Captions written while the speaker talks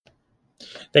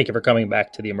Thank you for coming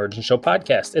back to the Emergent Show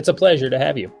podcast. It's a pleasure to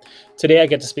have you. Today I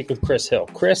get to speak with Chris Hill.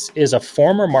 Chris is a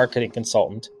former marketing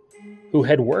consultant who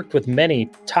had worked with many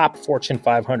top Fortune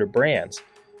 500 brands,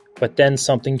 but then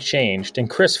something changed and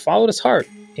Chris followed his heart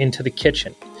into the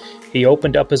kitchen. He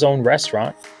opened up his own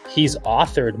restaurant. He's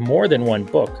authored more than one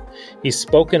book. He's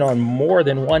spoken on more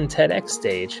than one TEDx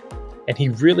stage, and he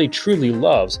really truly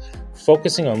loves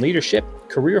focusing on leadership,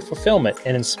 career fulfillment,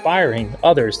 and inspiring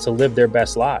others to live their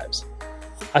best lives.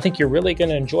 I think you're really going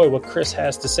to enjoy what Chris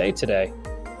has to say today.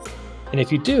 And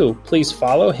if you do, please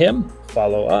follow him,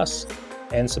 follow us,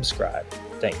 and subscribe.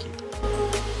 Thank you.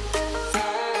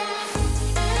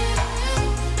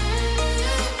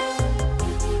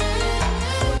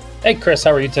 Hey, Chris,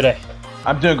 how are you today?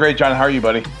 I'm doing great, John. How are you,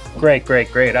 buddy? Great.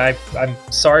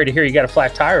 I'm sorry to hear you got a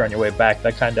flat tire on your way back.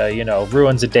 That kind of,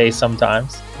 ruins a day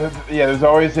sometimes. Yeah, there's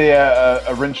always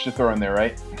a wrench to throw in there,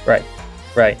 right?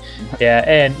 Right. Yeah,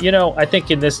 and, I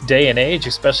think in this day and age,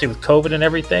 especially with COVID and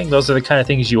everything, those are the kind of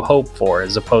things you hope for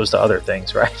as opposed to other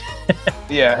things, right?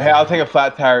 Yeah, hey, I'll take a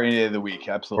flat tire any day of the week,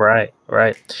 absolutely.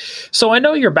 Right. So I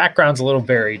know your background's a little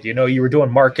varied. You were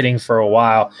doing marketing for a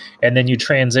while, and then you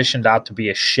transitioned out to be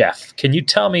a chef. Can you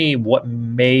tell me what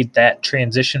made that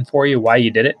transition for you, why you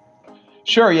did it?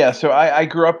 Sure, yeah. So I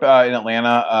grew up in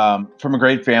Atlanta from a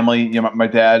great family. My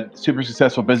dad, super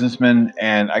successful businessman,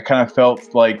 and I kind of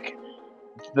felt like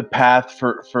the path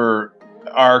for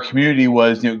our community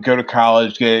was, go to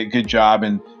college, get a good job,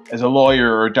 and as a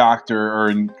lawyer or a doctor or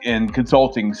in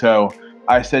consulting. So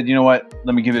I said, you know what,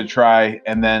 let me give it a try.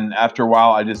 And then after a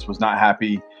while, I just was not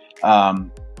happy.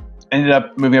 Ended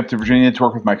up moving up to Virginia to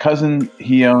work with my cousin.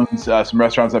 He owns some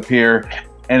restaurants up here.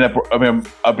 Ended up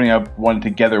opening up one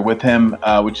together with him,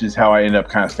 which is how I ended up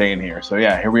kind of staying here. So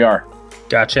yeah, here we are.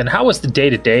 Gotcha. And how was the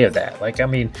day-to-day of that?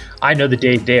 I know the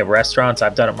day-to-day of restaurants.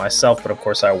 I've done it myself, but of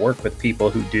course I work with people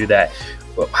who do that.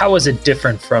 How is it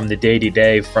different from the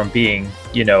day-to-day from being,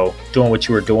 doing what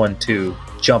you were doing to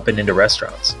jumping into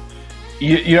restaurants?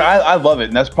 I love it.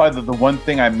 And that's probably the one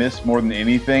thing I miss more than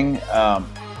anything.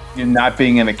 Not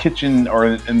being in a kitchen or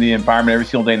in the environment every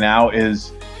single day now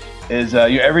is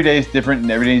every day is different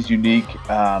and every day is unique.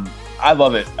 I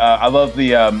love it. I love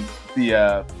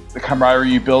the camaraderie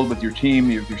you build with your team,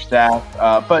 with your staff.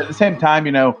 But at the same time,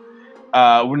 when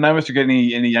none of us are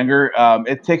getting any younger,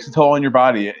 it takes a toll on your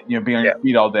body, being on your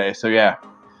feet all day. So, yeah.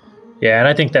 Yeah, and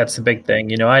I think that's the big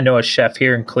thing. I know a chef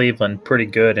here in Cleveland pretty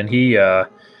good, and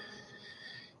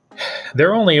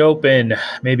they're only open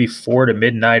maybe 4 to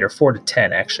midnight or 4 to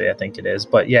 10, actually, I think it is.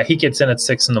 But, yeah, he gets in at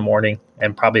 6 in the morning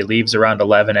and probably leaves around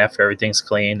 11 after everything's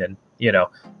cleaned and,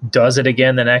 does it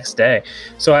again the next day.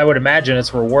 So I would imagine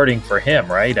it's rewarding for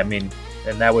him, right? And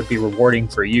that would be rewarding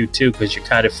for you too, because you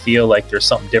kind of feel like there's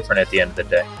something different at the end of the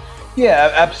day.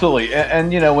 Yeah, absolutely.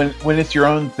 And when it's your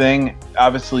own thing,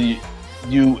 obviously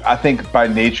I think by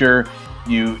nature,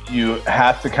 you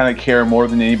have to kind of care more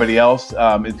than anybody else.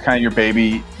 It's kind of your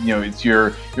baby, it's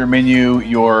your menu,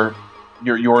 your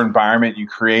environment you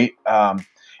create. At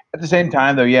the same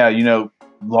time though, yeah,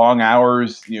 long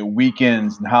hours,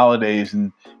 weekends and holidays,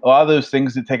 and a lot of those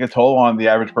things that take a toll on the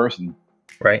average person.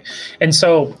 Right. And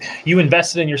so you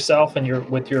invested in yourself and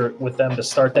with them to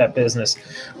start that business.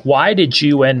 Why did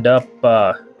you end up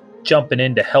jumping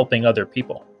into helping other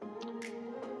people?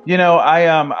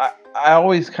 I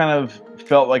always kind of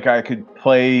felt like I could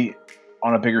play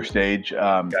on a bigger stage.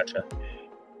 Gotcha.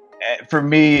 For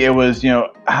me, it was,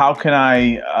 how can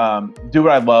I do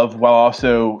what I love while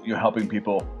also, helping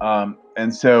people?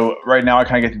 And so right now I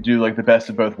kind of get to do like the best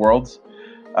of both worlds,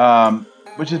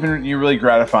 which has been really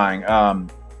gratifying.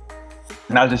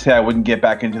 Not to say I wouldn't get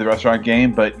back into the restaurant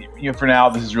game, but for now,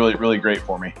 this is really, really great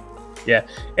for me. Yeah.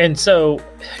 And so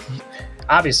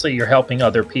obviously you're helping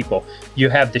other people. You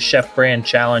have the Chef Brand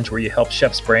Challenge where you help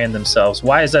chefs brand themselves.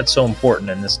 Why is that so important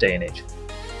in this day and age?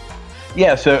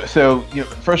 Yeah. So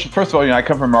first of all, I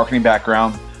come from a marketing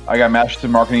background. I got a master's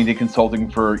in marketing, did consulting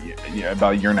for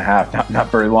about a year and a half,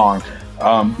 not very long.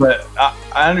 But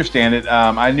I understand it.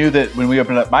 I knew that when we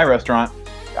opened up my restaurant,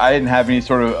 I didn't have any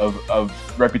sort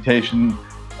of reputation.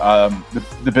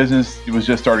 The business was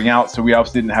just starting out, so we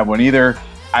obviously didn't have one either.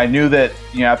 I knew that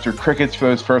after crickets for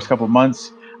those first couple of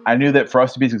months, I knew that for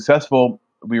us to be successful,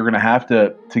 we were going to have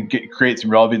to create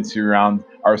some relevancy around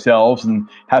ourselves and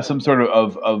have some sort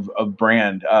of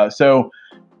brand. So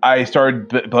I started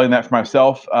building that for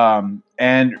myself,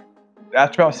 and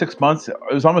after about 6 months, it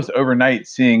was almost overnight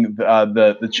seeing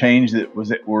the change that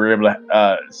we were able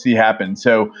to see happen.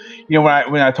 So, when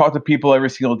I talk to people every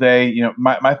single day,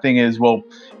 my thing is, well,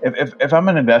 if I'm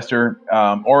an investor,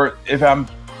 or if I'm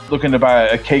looking to buy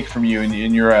a cake from you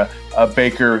and you're a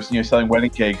baker, selling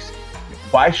wedding cakes,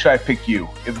 why should I pick you?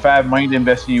 If I have money to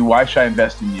invest in you, why should I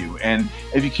invest in you? And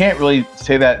if you can't really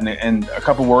say that in a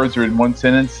couple words or in one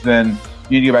sentence, then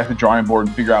you need to go back to the drawing board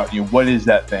and figure out, what is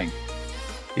that thing?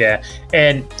 Yeah.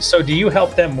 And so do you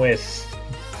help them with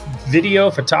video,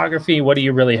 photography? What do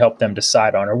you really help them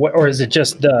decide on? Or is it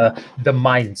just the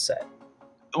mindset?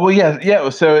 Well, yeah.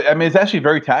 So, I mean, it's actually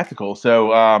very tactical.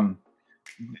 So,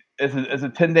 it's a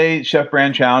 10-day chef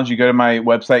brand challenge. You go to my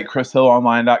website,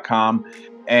 chrishillonline.com,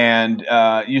 and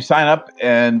you sign up.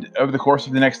 And over the course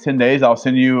of the next 10 days, I'll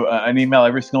send you an email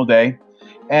every single day.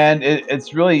 And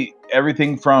it's really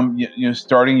everything from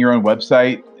starting your own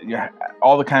website,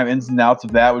 all the kind of ins and outs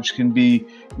of that, which can be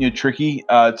tricky,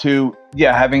 to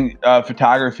having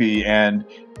photography and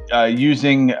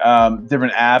using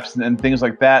different apps and things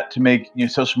like that to make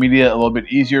social media a little bit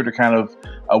easier to kind of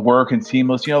work and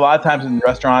seamless. A lot of times in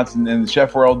restaurants and in the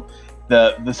chef world,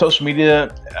 the social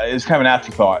media is kind of an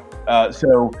afterthought.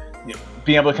 So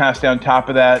being able to kind of stay on top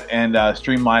of that and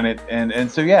streamline it, and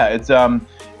so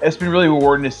it's been really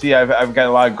rewarding to see. I've got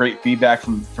a lot of great feedback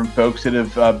from folks that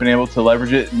have been able to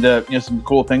leverage it into some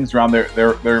cool things around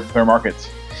their markets.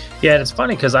 Yeah, and it's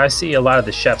funny because I see a lot of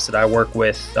the chefs that I work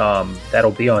with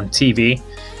that'll be on TV.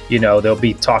 They'll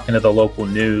be talking to the local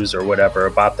news or whatever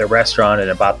about their restaurant and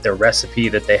about their recipe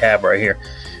that they have right here.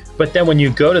 But then when you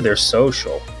go to their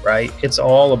social, right, it's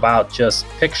all about just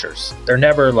pictures. They're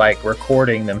never like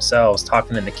recording themselves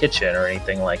talking in the kitchen or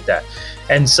anything like that.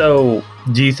 And so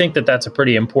do you think that that's a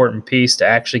pretty important piece to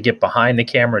actually get behind the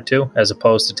camera too, as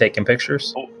opposed to taking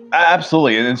pictures? Oh,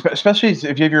 absolutely. And especially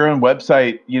if you have your own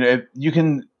website, you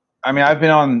can, I mean, I've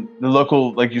been on the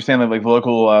local, like you're saying, like the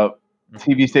local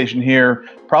TV station here,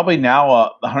 probably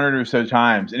now 100 or so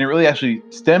times. And it really actually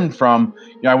stemmed from,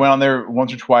 I went on there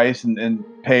once or twice and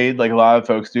paid like a lot of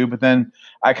folks do, but then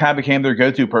I kind of became their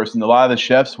go-to person. A lot of the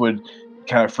chefs would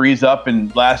kind of freeze up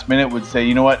and last minute would say,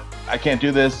 you know what, I can't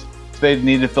do this. So they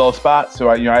needed to fill a spot. So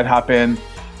I'd hop in.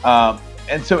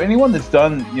 And so anyone that's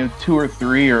done, 2 or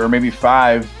 3 or maybe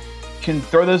 5 can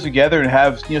throw those together and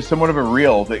have, somewhat of a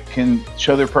reel that can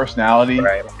show their personality.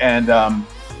 Right. And,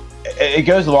 it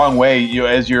goes a long way,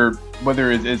 as you're,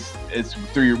 whether it's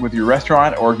through with your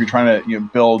restaurant or if you're trying to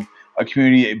build a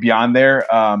community beyond there.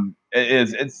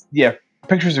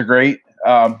 Pictures are great,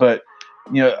 but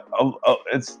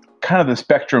it's kind of the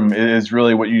spectrum is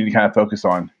really what you need to kind of focus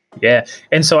on. Yeah,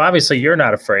 and so obviously you're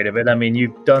not afraid of it. I mean,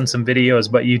 you've done some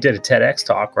videos, but you did a TEDx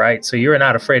talk, right? So you're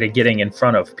not afraid of getting in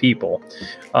front of people.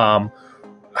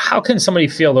 How can somebody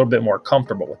feel a little bit more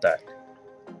comfortable with that?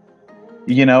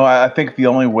 I think the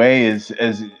only way is,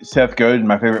 as Seth Godin,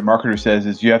 my favorite marketer, says,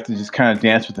 is you have to just kind of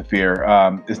dance with the fear.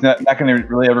 It's not going to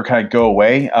really ever kind of go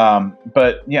away.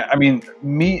 But yeah, I mean,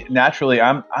 me naturally,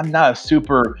 I'm not a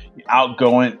super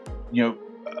outgoing,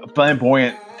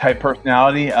 flamboyant type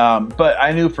personality. But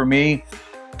I knew for me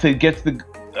to get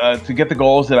the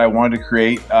goals that I wanted to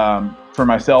create for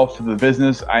myself, for the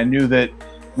business, I knew that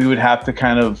we would have to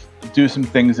kind of do some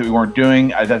things that we weren't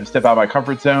doing. I'd have to step out of my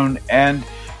comfort zone, and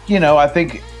I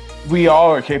think we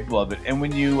all are capable of it. And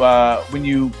when you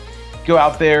go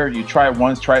out there, you try it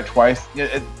once, try it twice.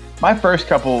 My first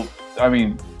couple, I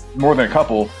mean, more than a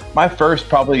couple, my first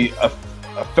probably a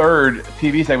third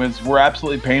TV segments were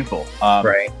absolutely painful.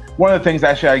 Right. One of the things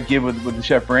actually I give with the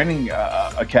Chef Branding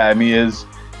Academy is,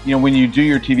 when you do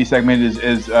your TV segment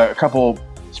is a couple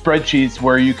spreadsheets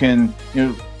where you can,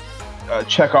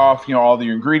 check off, all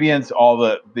your ingredients, all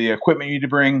the equipment you need to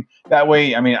bring. That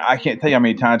way, I mean, I can't tell you how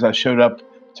many times I showed up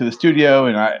to the studio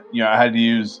and I had to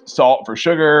use salt for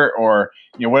sugar or,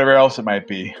 whatever else it might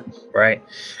be. Right.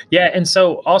 Yeah. And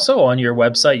so also on your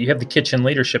website, you have the Kitchen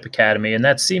Leadership Academy, and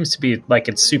that seems to be like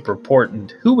it's super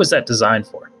important. Who was that designed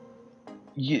for?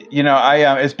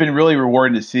 It's been really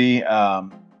rewarding to see.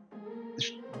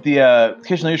 The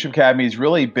Kitchen Leadership Academy has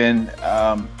really been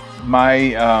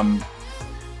my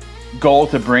goal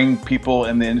to bring people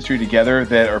in the industry together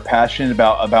that are passionate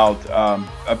about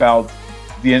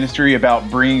the industry,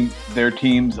 about bringing their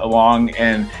teams along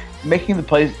and making the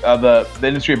place the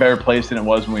industry a better place than it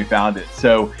was when we found it.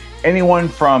 So anyone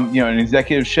from an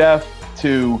executive chef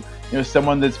to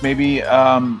someone that's maybe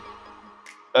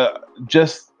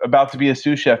just about to be a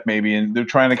sous chef maybe, and they're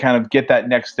trying to kind of get that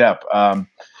next step.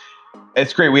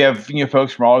 It's great. We have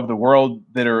folks from all over the world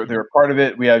that are part of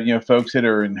it. We have folks that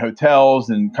are in hotels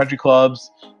and country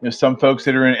clubs. Some folks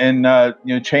that are in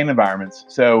chain environments.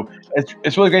 So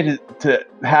it's really great to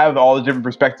have all the different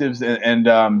perspectives and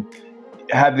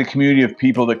have the community of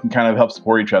people that can kind of help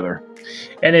support each other.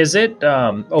 And is it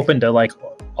open to like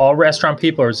all restaurant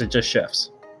people, or is it just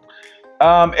chefs?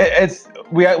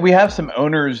 We have some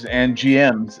owners and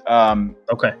GMs.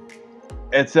 Okay.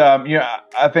 It's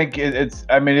I think it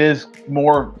is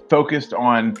more focused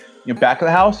on back of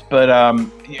the house, but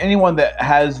anyone that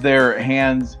has their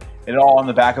hands at all on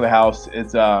the back of the house,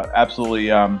 it's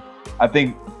absolutely I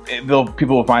think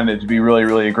people will find it to be really,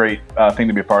 really a great thing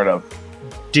to be a part of.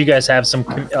 Do you guys have some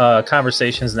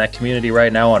conversations in that community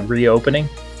right now on reopening?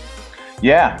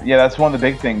 Yeah, that's one of the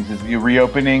big things is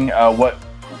reopening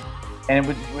and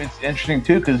it's interesting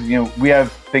too because we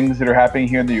have things that are happening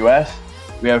here in the U.S.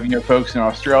 We have folks in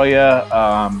Australia,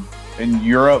 in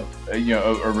Europe,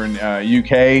 over in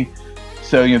UK.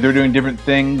 So they're doing different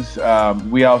things.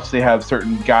 We obviously have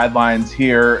certain guidelines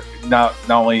here, not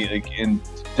only like in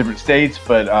different states,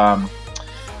 but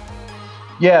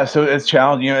so it's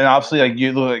challenging. And obviously, like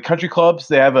you look at country clubs,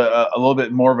 they have a little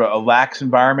bit more of a lax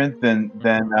environment than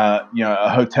a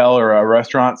hotel or a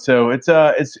restaurant. So it's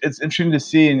interesting to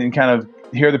see and kind of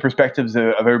hear the perspectives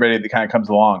of everybody that kind of comes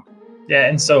along. Yeah,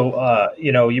 and so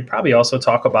you probably also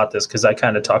talk about this because I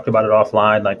kind of talked about it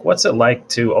offline. Like, what's it like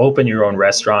to open your own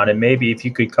restaurant? And maybe if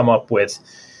you could come up with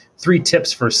 3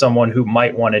 tips for someone who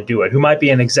might want to do it, who might be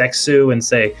an exec sous and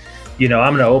say, I'm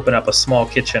going to open up a small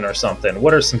kitchen or something.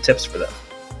 What are some tips for them?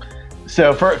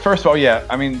 So first of all,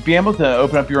 being able to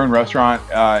open up your own restaurant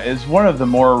is one of the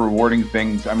more rewarding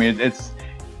things. I mean, it's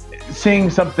seeing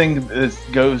something that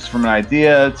goes from an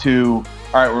idea to,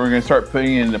 all right, we're going to start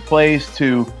putting it into place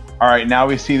to, all right, now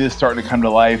we see this starting to come to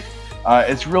life.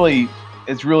 It's really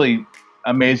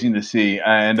amazing to see.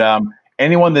 And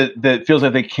anyone that feels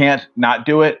like they can't not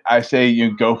do it, I say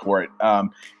go for it.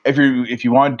 If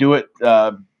you want to do it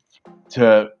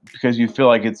because you feel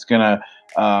like it's gonna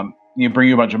bring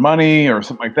you a bunch of money or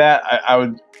something like that, I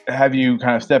would have you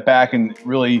kind of step back and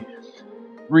really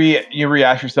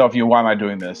re-ask yourself, why am I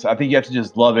doing this? I think you have to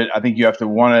just love it. I think you have to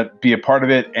want to be a part of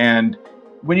it. And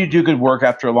when you do good work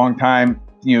after a long time,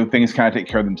 things kind of take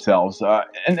care of themselves.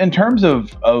 And in terms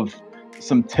of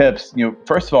some tips,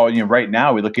 first of all, right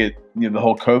now we look at the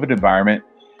whole COVID environment.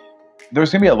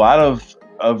 There's going to be a lot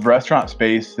of restaurant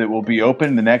space that will be open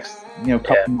in the next couple.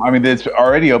 Yeah. I mean, it's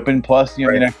already open. Plus,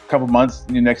 right. The next couple months,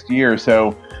 next year.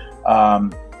 So,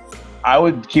 I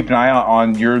would keep an eye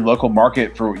on your local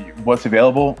market for what's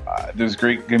available. There's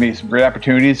going to be some great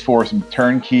opportunities for some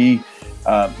turnkey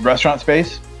restaurant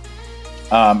space.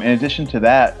 In addition to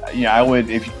that, I would,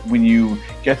 when you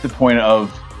get to the point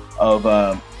of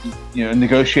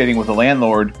negotiating with a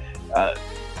landlord,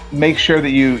 make sure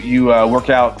that you work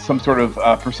out some sort of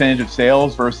percentage of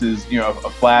sales versus a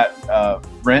flat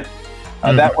rent.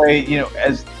 That way,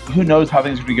 as who knows how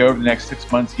things are going to go over the next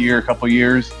 6 months, year, a couple of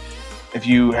years. If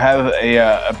you have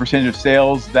a percentage of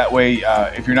sales, that way,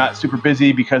 if you're not super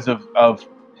busy because of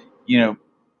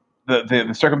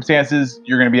the circumstances,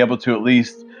 you're going to be able to at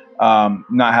least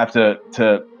not have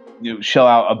to shell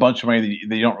out a bunch of money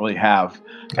that you don't really have.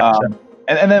 Gotcha.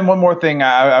 And then one more thing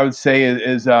I would say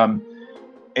is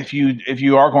if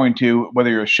you are going to, whether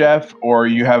you're a chef or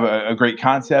you have a great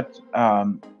concept,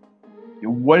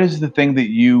 what is the thing that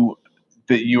you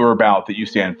are about, that you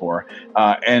stand for?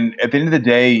 And at the end of the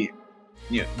day,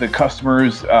 the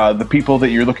customers, the people that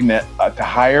you're looking to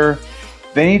hire,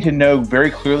 they need to know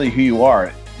very clearly who you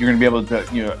are. You're going to be able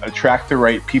to attract the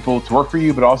right people to work for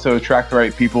you, but also attract the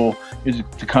right people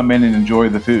to come in and enjoy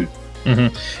the food.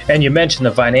 Mm-hmm. And you mentioned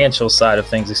the financial side of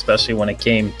things, especially when it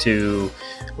came to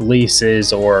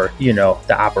leases or,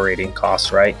 the operating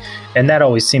costs, right? And that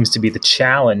always seems to be the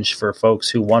challenge for folks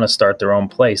who want to start their own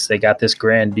place. They got this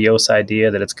grandiose idea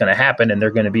that it's going to happen and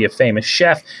they're going to be a famous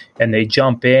chef, and they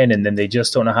jump in and then they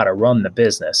just don't know how to run the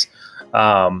business.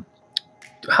 How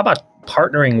about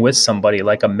partnering with somebody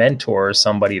like a mentor or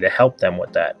somebody to help them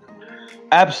with that?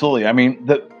 Absolutely. I mean,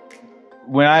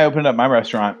 when I opened up my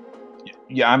restaurant,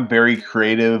 I'm very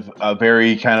creative,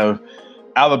 very kind of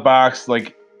out of the box.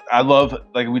 Like, I love,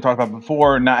 like we talked about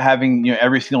before, not having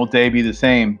every single day be the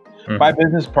same. Mm-hmm. My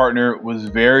business partner was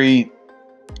very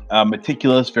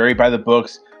meticulous, very by the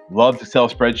books, loved to sell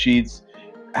spreadsheets.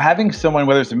 Having someone,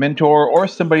 whether it's a mentor or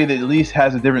somebody that at least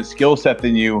has a different skill set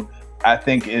than you, I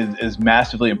think is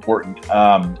massively important.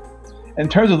 In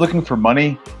terms of looking for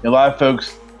money, a lot of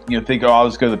folks think, I'll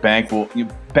just go to the bank. Well,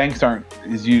 banks aren't,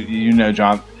 as you know,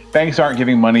 John. Banks aren't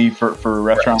giving money for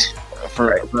restaurants.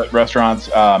 Right. For restaurants.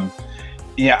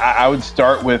 I would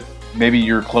start with maybe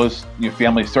your close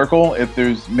family circle. If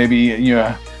there's maybe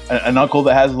an uncle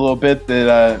that has a little bit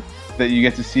that you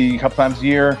get to see a couple times a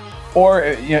year, or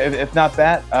if not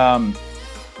that,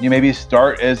 maybe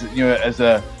start as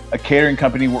a catering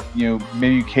company.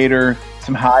 Maybe you cater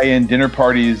some high-end dinner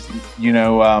parties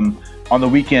on the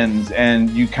weekends, and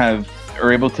you kind of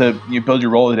are able to build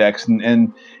your Rolodex.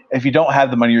 And if you don't have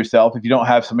the money yourself, if you don't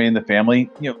have somebody in the family,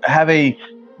 have a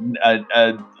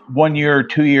a 1 year,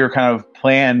 2 year kind of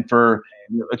plan for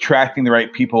attracting the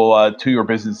right people to your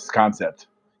business concept.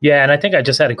 Yeah, and I think I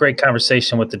just had a great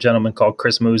conversation with a gentleman called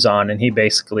Chris Muzon, and he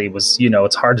basically was,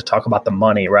 it's hard to talk about the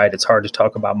money, right? It's hard to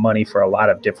talk about money for a lot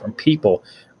of different people.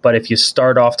 But if you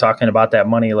start off talking about that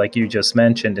money, like you just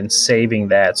mentioned, and saving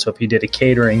that, so if you did a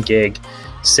catering gig,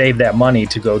 save that money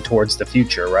to go towards the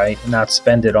future, right? And not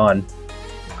spend it on,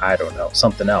 I don't know,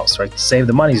 something else, right? Save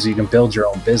the money so you can build your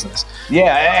own business.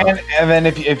 Yeah, and then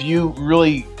if you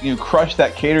really crush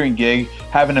that catering gig,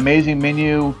 have an amazing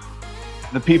menu,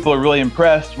 the people are really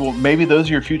impressed, well, maybe those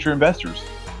are your future investors.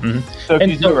 Mm-hmm. So if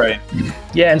you do it right.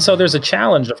 Yeah, and so there's a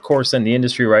challenge, of course, in the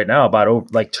industry right now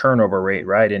about like turnover rate,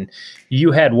 right? And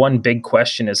you had one big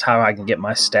question is how I can get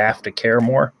my staff to care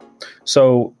more.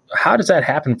 So how does that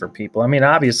happen for people? I mean,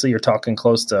 obviously you're talking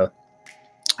close to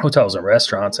hotels and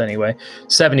restaurants anyway,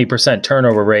 70%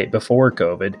 turnover rate before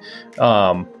COVID.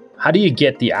 How do you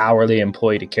get the hourly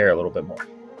employee to care a little bit more?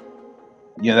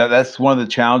 Yeah, that's one of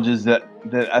the challenges that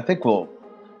I think we'll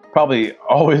probably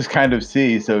always kind of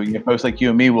see. So folks like you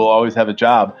and me will always have a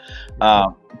job.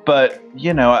 But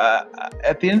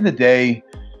at the end of the day,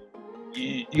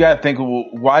 you got to think, well,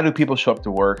 why do people show up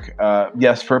to work?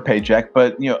 Yes, for a paycheck,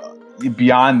 but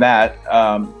beyond that,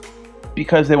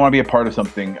 because they want to be a part of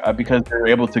something, because they're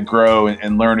able to grow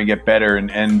and learn and get better,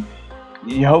 and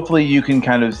hopefully you can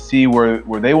kind of see where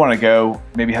they want to go.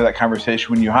 Maybe have that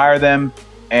conversation when you hire them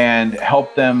and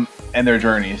help them in their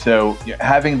journey. So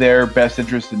having their best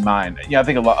interest in mind. I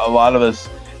think a lot of us,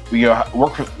 we go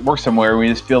work somewhere, we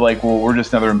just feel like, well, we're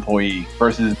just another employee.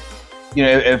 Versus,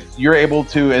 if you're able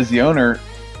to, as the owner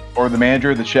or the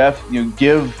manager, the chef,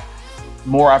 give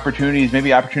more opportunities,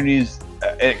 maybe opportunities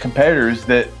at competitors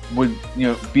that would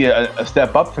be a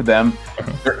step up for them.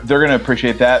 They're going to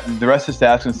appreciate that. The rest of the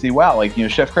staff's going to see, wow, like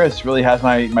Chef Chris really has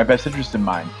my best interest in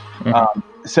mind.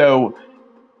 So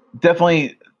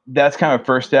definitely that's kind of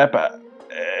first step.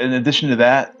 In addition to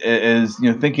that is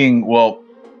thinking, well,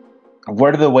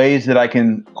 what are the ways that I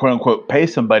can quote unquote pay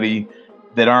somebody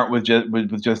that aren't with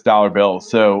just dollar bills?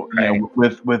 So right.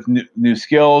 With new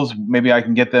skills, maybe I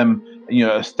can get them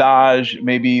a stage.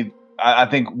 Maybe I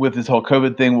think with this whole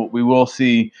COVID thing, we will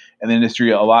see in the industry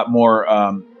a lot more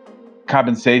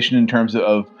compensation in terms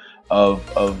of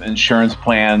insurance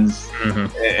plans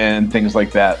and things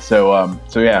like that. So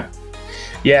yeah.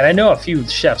 Yeah, and I know a few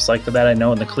chefs like that I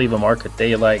know in the Cleveland market.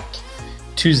 They like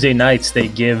Tuesday nights, they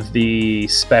give the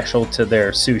special to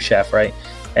their sous chef, right?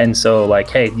 And so like,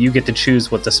 hey, you get to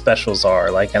choose what the specials are.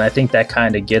 Like, and I think that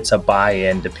kind of gets a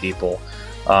buy-in to people.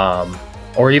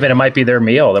 Or even it might be their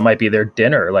meal, it might be their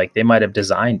dinner. Like they might have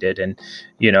designed it, and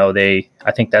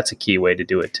I think that's a key way to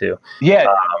do it too. Yeah,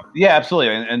 yeah,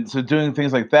 absolutely. And so doing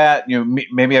things like that,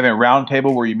 maybe having a round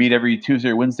table where you meet every Tuesday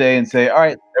or Wednesday and say, all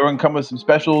right, everyone come with some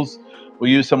specials. We'll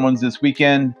use someone's this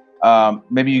weekend.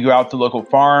 Maybe you go out to local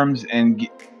farms and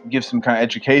give some kind of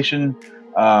education.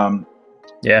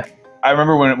 Yeah, I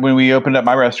remember when we opened up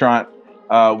my restaurant,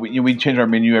 we changed our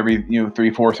menu every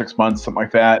 3, 4, 6 months, something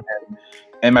like that.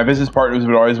 And my business partners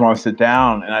would always want to sit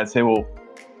down, and I'd say, well,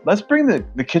 let's bring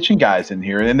the kitchen guys in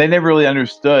here. And they never really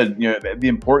understood the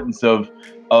importance of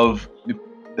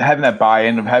having that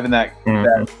buy-in, of having that kind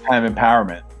of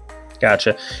empowerment.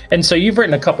 Gotcha. And so you've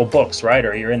written a couple books, right?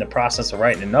 Or you're in the process of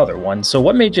writing another one. So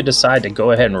what made you decide to go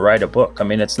ahead and write a book? I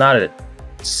mean, it's not a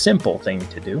simple thing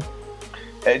to do.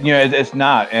 It's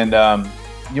not. And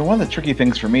one of the tricky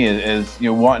things for me is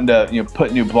wanting to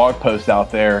put new blog posts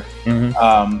out there.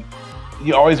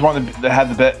 You always want to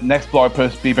have the next blog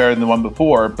post be better than the one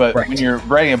before. But right. When you're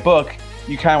writing a book,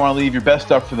 you kind of want to leave your best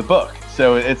stuff for the book.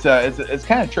 So it's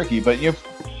kind of tricky. But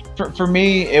for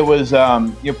me, it was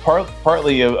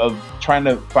partly of trying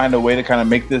to find a way to kind of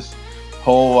make this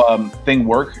whole thing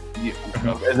work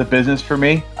as a business for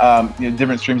me.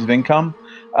 Different streams of income.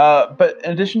 But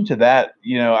in addition to that,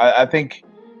 I think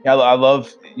I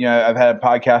love I've had a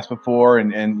podcast before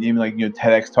and even like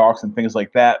TEDx talks and things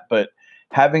like that. But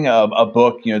having a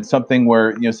book, it's something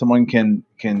where someone can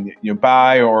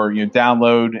buy or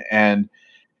download, and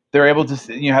they're able to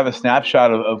have a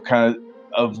snapshot of kind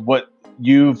of what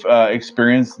you've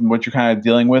experienced and what you're kind of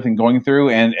dealing with and going through,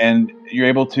 and you're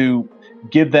able to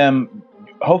give them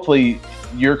hopefully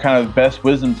your kind of best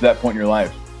wisdom to that point in your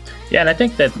life. Yeah, and I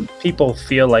think that people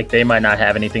feel like they might not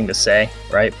have anything to say,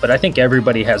 right? But I think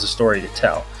everybody has a story to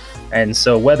tell. And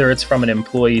so whether it's from an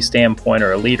employee standpoint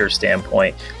or a leader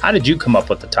standpoint, how did you come up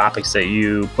with the topics that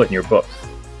you put in your book?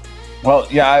 Well,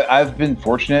 yeah, I've been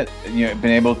fortunate, been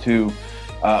able to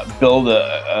build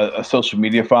a social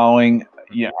media following.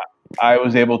 I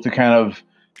was able to kind of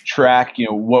track,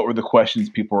 what were the questions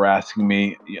people were asking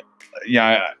me.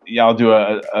 I'll do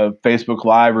a Facebook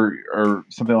Live or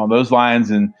something along those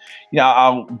lines, and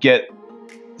I'll get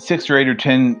 6 or 8 or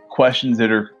 10 questions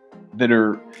that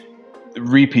are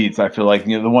repeats. I feel like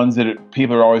the ones that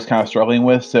people are always kind of struggling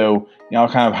with. So I'll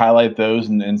kind of highlight those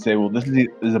and say, well, this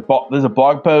is a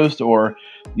blog post, or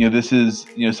this is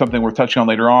something we're touching on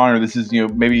later on, or this is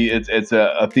maybe it's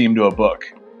a theme to a book.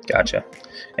 Gotcha.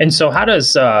 And so how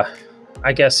does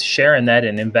I guess sharing that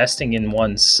and investing in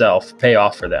oneself pay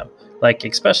off for them? Like,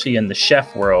 especially in the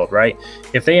chef world, right?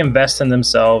 If they invest in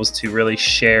themselves to really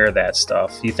share that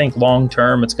stuff, do you think long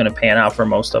term it's going to pan out for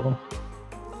most of them?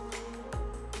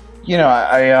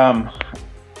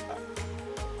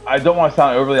 I don't want to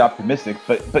sound overly optimistic,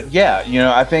 but yeah,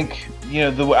 I think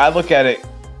the way I look at it,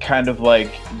 kind of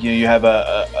like you have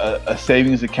a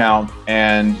savings account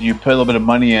and you put a little bit of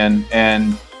money in,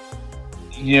 and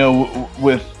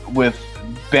with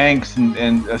banks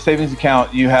and a savings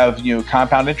account, you have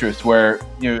compound interest where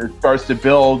it starts to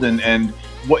build, and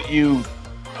what you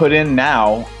put in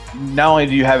now, not only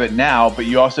do you have it now, but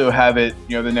you also have it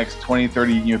the next 20,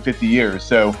 30, 50 years.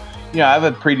 So I have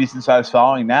a pretty decent sized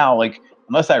following now. Like,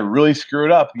 unless I really screw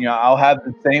it up, I'll have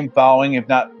the same following, if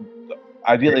not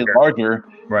ideally larger,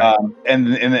 right, in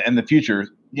the future,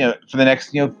 for the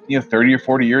next 30 or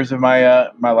 40 years of my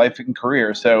my life and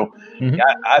career. So mm-hmm.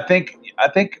 I think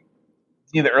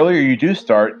the earlier you do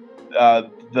start,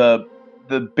 the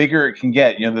bigger it can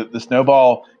get. The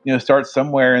snowball starts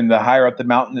somewhere, and the higher up the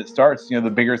mountain it starts, the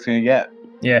bigger it's going to get.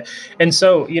 Yeah. And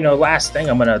so, last thing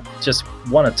I'm going to just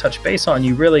want to touch base on,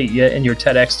 you really, in your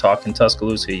TEDx talk in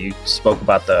Tuscaloosa, you spoke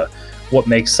about what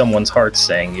makes someone's heart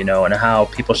sing, and how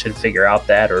people should figure out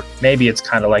that, or maybe it's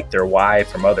kind of like their why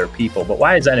from other people, but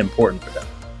why is that important for them?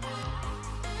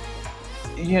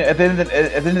 At the end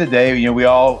of the day, we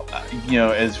all,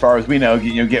 as far as we know,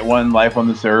 get one life on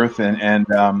this earth, and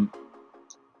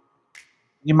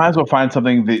you might as well find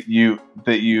something that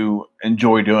you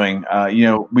enjoy doing.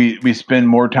 We spend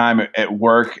more time at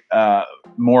work,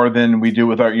 more than we do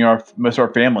with our most of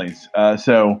our families.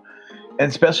 So, and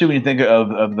especially when you think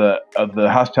of the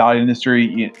hospitality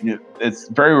industry, it's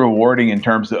very rewarding in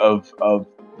terms of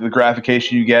the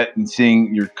gratification you get and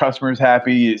seeing your customers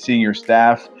happy, seeing your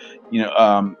staff,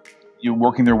 you're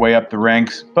working their way up the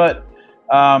ranks. But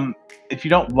if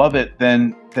you don't love it,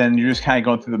 then you're just kind of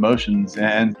going through the motions.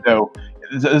 And so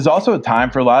there's also a time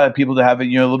for a lot of people to have a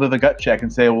little bit of a gut check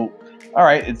and say, well, all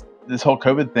right, it's this whole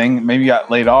COVID thing. Maybe you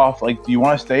got laid off. Like, do you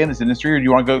want to stay in this industry, or do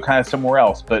you want to go kind of somewhere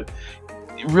else? But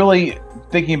really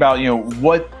thinking about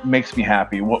what makes me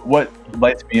happy, what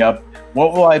lights me up,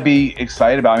 what will I be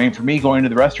excited about? I mean, for me, going to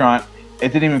the restaurant, it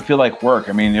didn't even feel like work.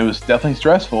 I mean, it was definitely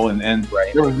stressful, and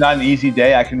right. There was not an easy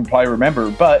day I can probably remember,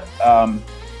 but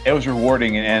it was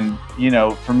rewarding. And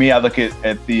for me, I look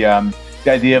at the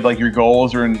idea of like your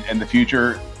goals are in the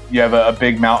future. You have a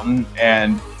big mountain,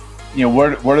 and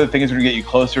what are the things that are going to get you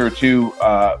closer to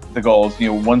the goals?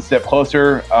 One step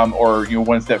closer, or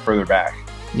one step further back.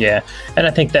 Yeah, and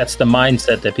I think that's the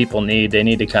mindset that people need. They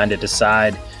need to kind of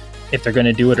decide if they're going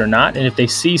to do it or not, and if they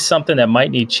see something that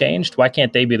might need changed, why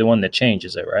can't they be the one that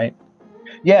changes it, right?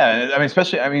 Yeah, I mean,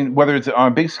 especially, whether it's on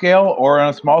a big scale or on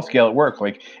a small scale at work.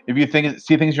 Like, if you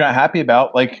see things you're not happy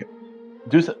about, like,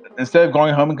 instead of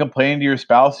going home and complaining to your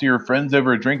spouse or your friends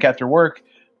over a drink after work,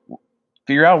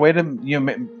 figure out a way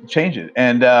to change it,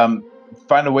 and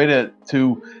find a way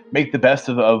to make the best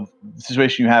of the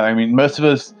situation you have. I mean, most of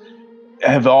us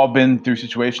have all been through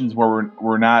situations where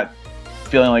we're not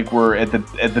feeling like we're at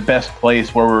the best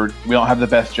place, where we don't have the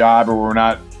best job, or we're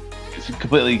not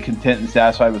completely content and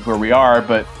satisfied with where we are.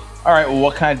 But all right, well,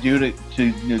 what can I do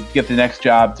to get the next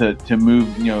job to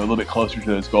move a little bit closer to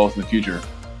those goals in the future?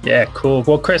 Yeah, cool.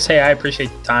 Well, Chris, hey, I appreciate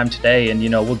the time today, and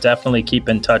we'll definitely keep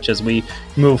in touch as we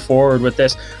move forward with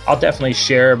this. I'll definitely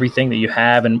share everything that you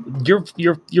have, and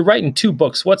you're writing 2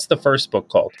 books. What's the first book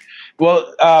called?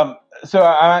 Well, so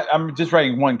I'm just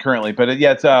writing one currently, but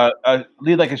it's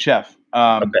Lead Like a Chef.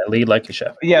 Okay, Lead Like a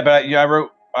Chef. Yeah, but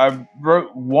I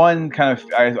wrote one kind of,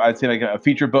 I'd say, like a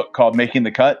feature book called Making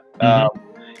the Cut.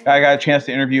 Mm-hmm. I got a chance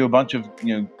to interview a bunch of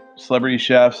celebrity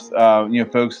chefs,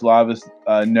 folks a lot of us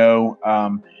know.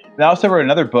 And I also wrote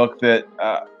another book that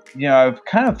I've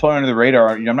kind of flown under the radar.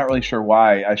 I'm not really sure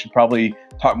why. I should probably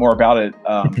talk more about it.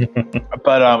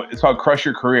 But it's called Crush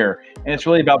Your Career, and it's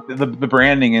really about the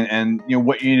branding and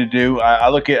what you need to do. I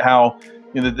look at how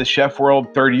the chef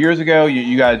world 30 years ago,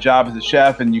 you got a job as a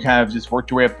chef and you kind of just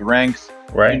worked your way up the ranks.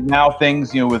 Right. And now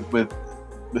things, with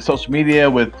social media,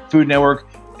 with Food Network,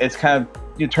 it's kind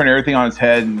of turn everything on its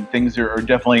head, and things are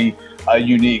definitely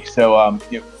unique. So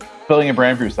building a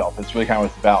brand for yourself, that's really kind of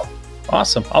what it's about.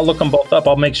 Awesome. I'll look them both up.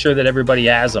 I'll make sure that everybody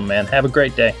has them, man. Have a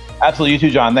great day. Absolutely. You too,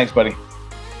 John. Thanks, buddy.